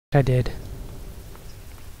I did.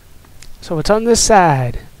 So what's on this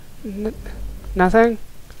side? Nothing?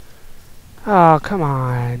 Oh, come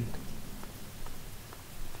on.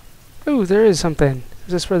 Ooh, there is something.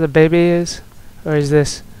 Is this where the baby is? Or is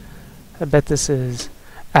this... I bet this is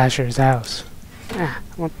Asher's house. Ah,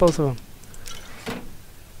 I want both of them.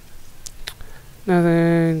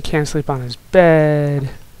 Nothing. Can't sleep on his bed.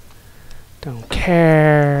 Don't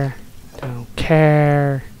care. Don't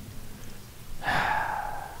care.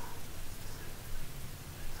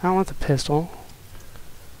 I don't want the pistol.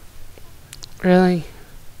 Really?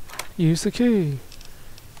 Use the key.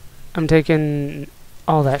 I'm taking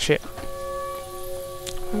all that shit.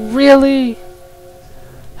 Really?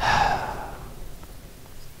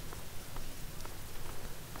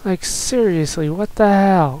 Like, seriously, what the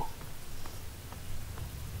hell?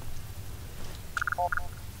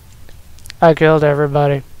 I killed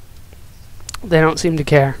everybody. They don't seem to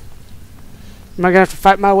care. Am I gonna have to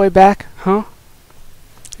fight my way back? Huh?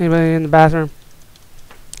 Anybody in the bathroom?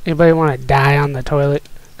 Anybody want to die on the toilet?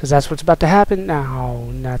 Because that's what's about to happen? No,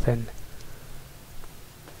 nothing.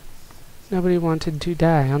 Nobody wanted to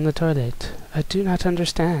die on the toilet. I do not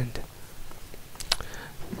understand.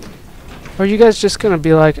 Or are you guys just going to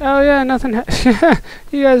be like, oh yeah, nothing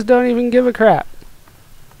you guys don't even give a crap.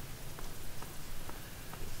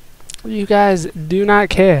 You guys do not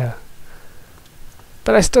care.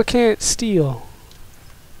 But I still can't steal.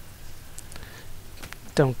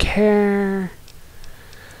 Don't care.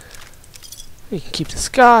 You can keep the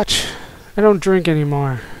scotch. I don't drink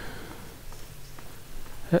anymore.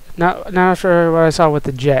 Not after what I saw with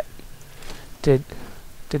the jet. Did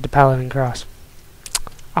the Paladin cross.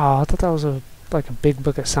 Oh, I thought that was like a big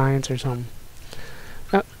book of science or something.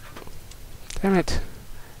 Oh, damn it.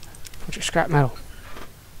 Put your scrap metal.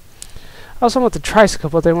 I also want the tricycle,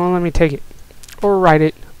 but they won't let me take it. Or ride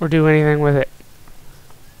it, or do anything with it.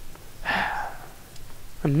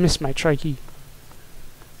 I miss my trikey.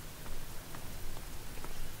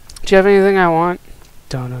 Do you have anything I want?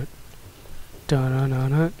 Donut.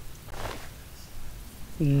 Donut.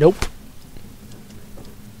 Nope.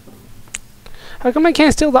 How come I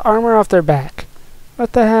can't steal the armor off their back?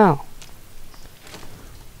 What the hell?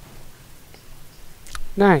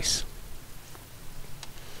 Nice.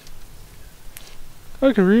 Oh,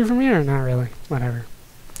 I can read from here? Not really. Whatever.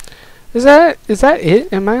 Is that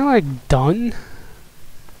it? Am I like done?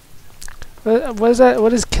 What is that? What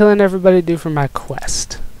does killing everybody do for my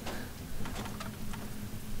quest?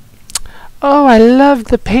 Oh, I love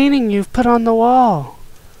the painting you've put on the wall.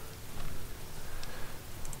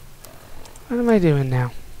 What am I doing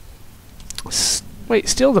now? Wait,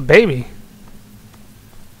 steal the baby.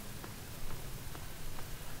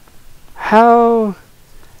 How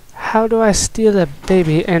do I steal a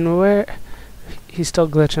baby and where? He's still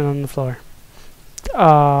glitching on the floor.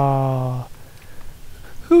 Oh.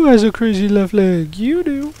 Who has a crazy left leg? You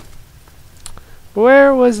do.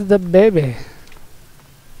 Where was the baby?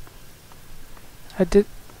 I did...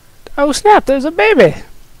 Oh snap, there's a baby!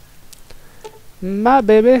 My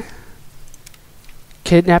baby.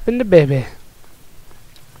 Kidnapping the baby.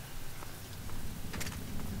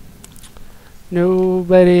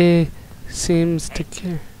 Nobody seems to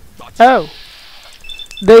care. Oh!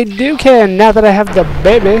 They do care now that I have the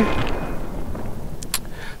baby.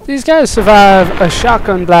 These guys survive a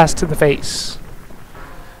shotgun blast to the face.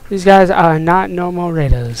 These guys are not normal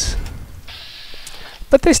raiders.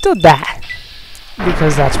 But they still die.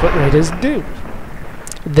 Because that's what raiders do.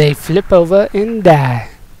 They flip over and die.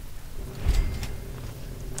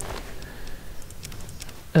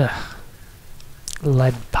 Ugh.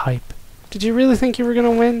 Lead pipe. Did you really think you were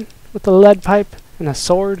gonna win with a lead pipe and a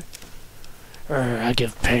sword? I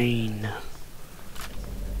give pain.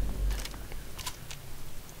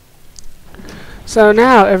 So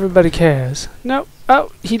now everybody cares. Nope.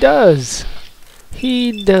 Oh, he does.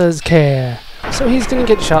 He does care. So he's gonna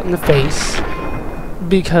get shot in the face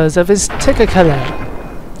because of his ticker color.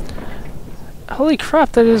 Holy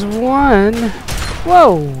crap, that is one.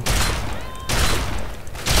 Whoa.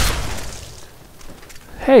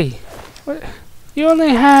 Hey, what? You only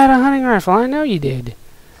had a hunting rifle. I know you did.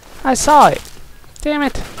 I saw it. Damn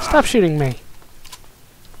it. Stop shooting me.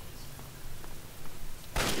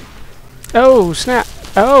 Oh, snap.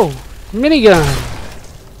 Oh, minigun.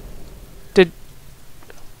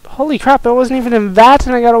 Holy crap, I wasn't even in that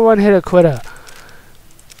and I got a one-hit quitter.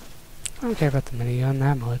 I don't care about the minigun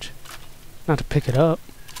that much. Not to pick it up.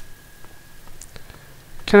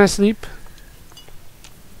 Can I sleep?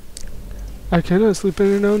 I cannot sleep in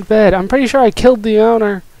an own bed. I'm pretty sure I killed the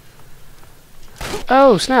owner.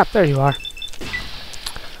 Oh, snap. There you are.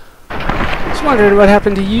 Just wondering what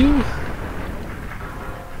happened to you.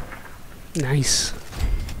 Nice.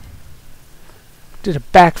 Did a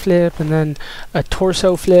backflip and then a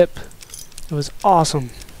torso flip. It was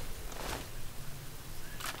awesome.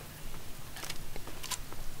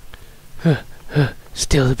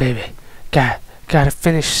 Steal the baby. Gotta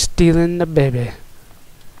finish stealing the baby.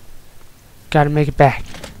 Gotta make it back.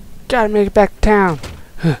 Gotta make it back to town.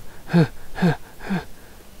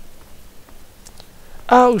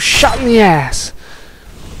 Oh, shot in the ass.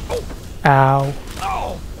 Ow.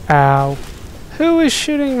 Ow. Who is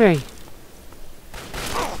shooting me?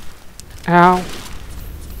 Ow.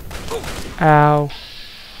 Ow.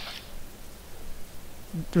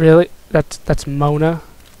 Really? That's Mona?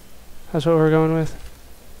 That's what we're going with?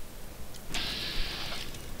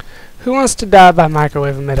 Who wants to die by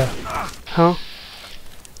microwave emitter? Huh?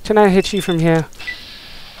 Can I hit you from here?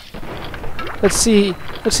 Let's see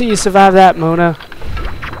you survive that, Mona.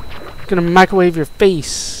 I'm gonna microwave your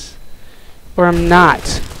face. Or I'm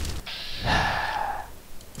not.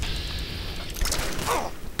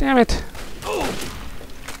 Damn it.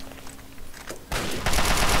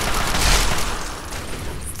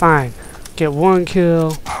 Fine. Get one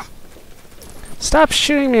kill. Stop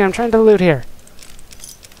shooting me, I'm trying to loot here.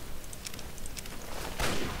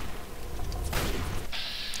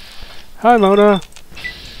 Hi, Mona.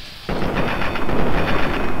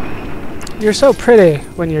 You're so pretty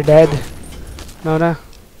when you're dead, Mona.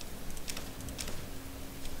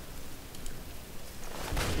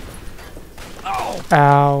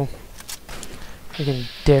 Ow. Freaking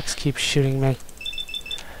dicks keep shooting me.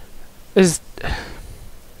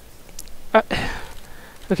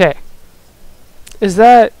 Okay. Is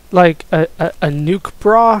that like a nuke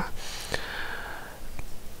bra?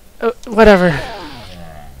 Whatever.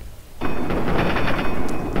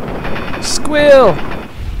 Squill!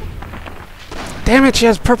 Damn it, she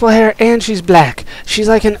has purple hair and she's black. She's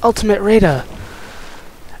like an ultimate raider.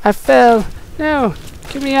 I fell. No,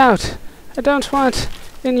 get me out. I don't want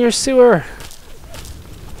in your sewer.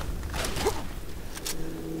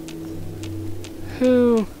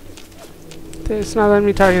 Who? It's not letting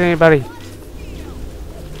me target anybody.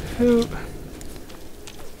 Who?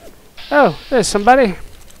 Oh, there's somebody.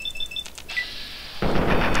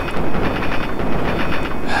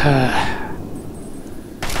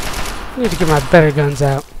 I need to get my better guns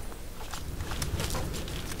out.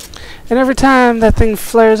 And every time that thing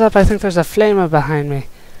flares up, I think there's a flamer behind me.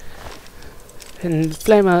 And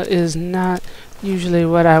flamer is not usually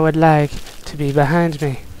what I would like to be behind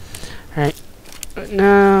me. Alright.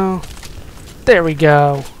 No. There we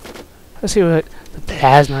go. Let's see what the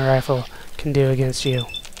plasma rifle can do against you.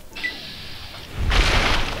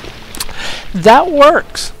 That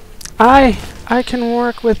works. I can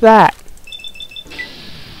work with that.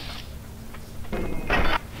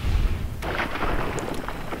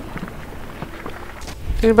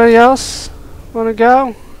 Anybody else want to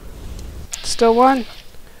go? Still one?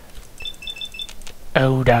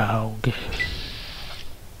 Oh, dog.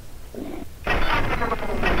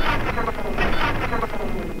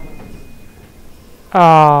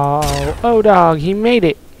 Oh, dog, he made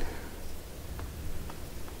it.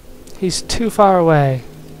 He's too far away.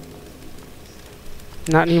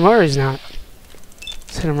 Not anymore, he's not.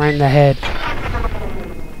 Let's hit him right in the head.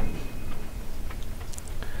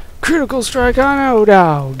 Critical strike on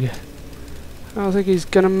O-Dog. I don't think he's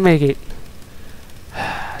gonna make it.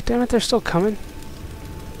 Damn it, they're still coming.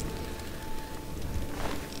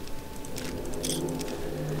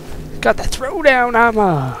 Got the throwdown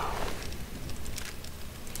armor.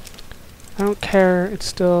 I don't care, it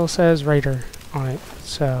still says Raider on it,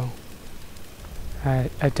 so I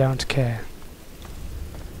don't care.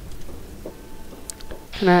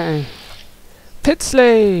 Can I... Pit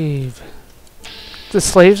slave! The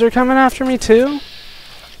slaves are coming after me too?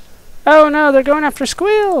 Oh no, they're going after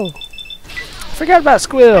Squill! Forgot about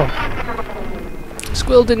Squill!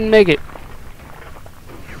 Squill didn't make it.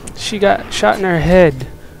 She got shot in her head.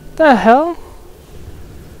 The hell?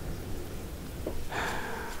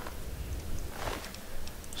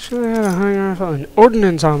 Should have had a hunting rifle and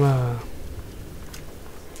ordnance armor.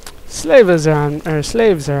 Slaves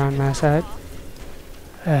are on my side.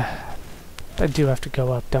 I do have to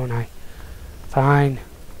go up, don't I? Fine.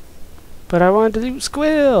 But I wanted to do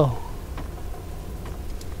Squill!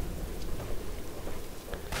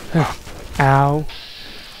 Ow.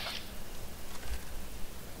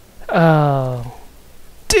 Oh.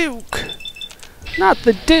 Duke! Not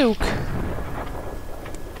the Duke!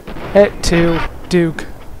 Hit two. Duke.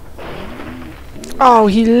 Oh,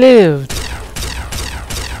 he lived!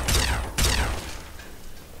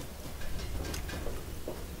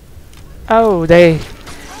 Oh, they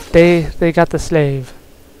got the slave.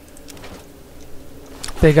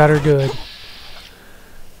 They got her good.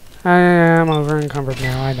 I am over encumbered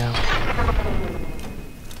now, I know.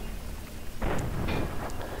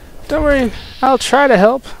 Don't worry, I'll try to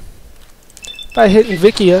help by hitting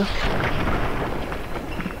Vikia.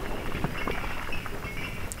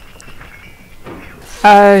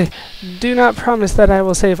 I do not promise that I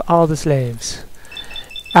will save all the slaves.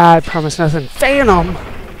 I promise nothing. Phantom!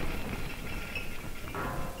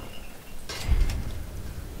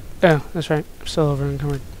 Oh, that's right. I'm still over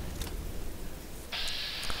encumbered.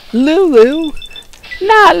 Lulu!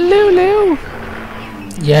 Not Lulu!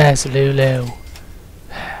 Yes, Lulu.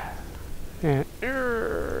 Yeah.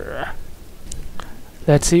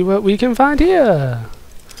 Let's see what we can find here.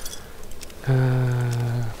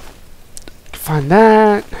 Find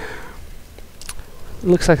that.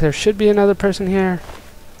 Looks like there should be another person here.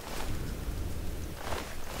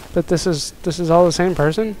 But this is all the same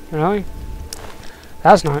person? Really?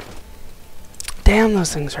 That's not. Damn,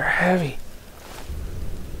 those things are heavy.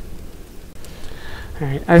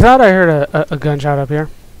 Alright, I thought I heard a gunshot up here.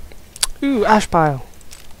 Ooh, ash pile.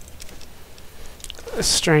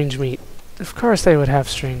 Strange meat. Of course they would have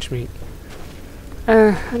strange meat.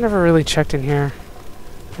 I never really checked in here.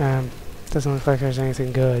 Doesn't look like there's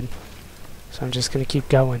anything good. So I'm just gonna keep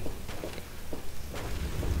going.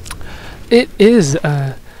 It is,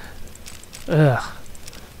 like a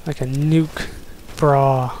nuke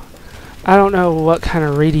bra. I don't know what kind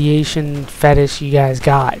of radiation fetish you guys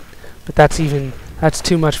got, but that's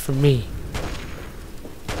too much for me.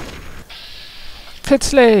 Pit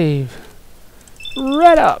slave!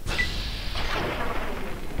 Right up!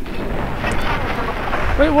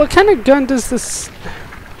 Wait, what kind of gun does this...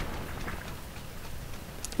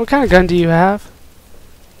 What kind of gun do you have?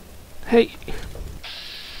 Hey...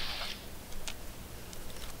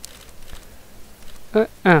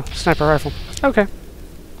 oh, sniper rifle. Okay.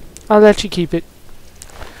 I'll let you keep it.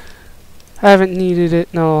 I haven't needed it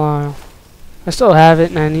in a while. I still have it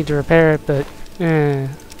and I need to repair it, but...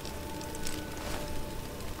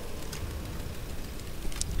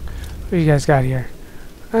 What do you guys got here?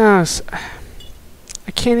 Oh,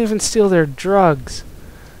 I can't even steal their drugs.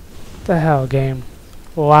 What the hell, game?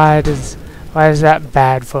 Why is that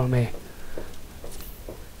bad for me?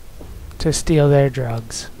 To steal their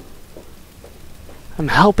drugs. I'm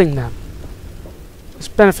helping them. It's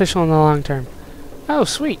beneficial in the long term. Oh,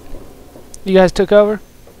 sweet. You guys took over?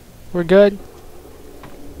 We're good?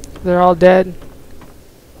 They're all dead?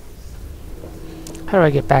 How do I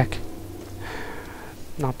get back?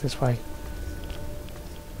 Not this way.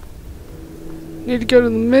 Need to go to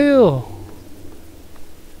the mill.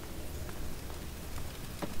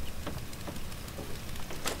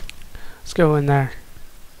 Let's go in there.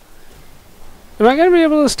 Am I gonna be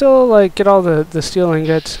able to still like get all the steel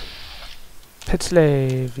ingots? Pit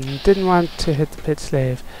slave. Didn't want to hit the pit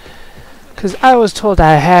slave because I was told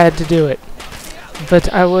I had to do it,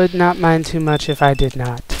 but I would not mind too much if I did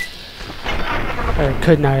not, or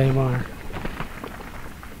could not anymore.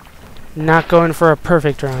 Not going for a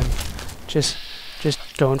perfect run, just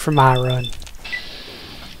going for my run.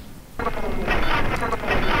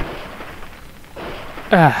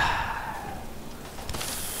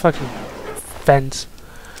 Fucking fence.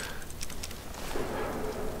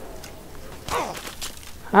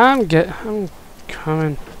 I'm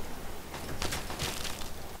coming.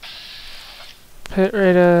 Pit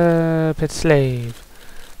raider, pit slave.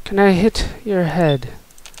 Can I hit your head?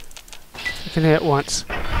 I can hit once.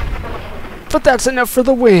 But that's enough for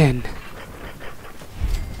the win.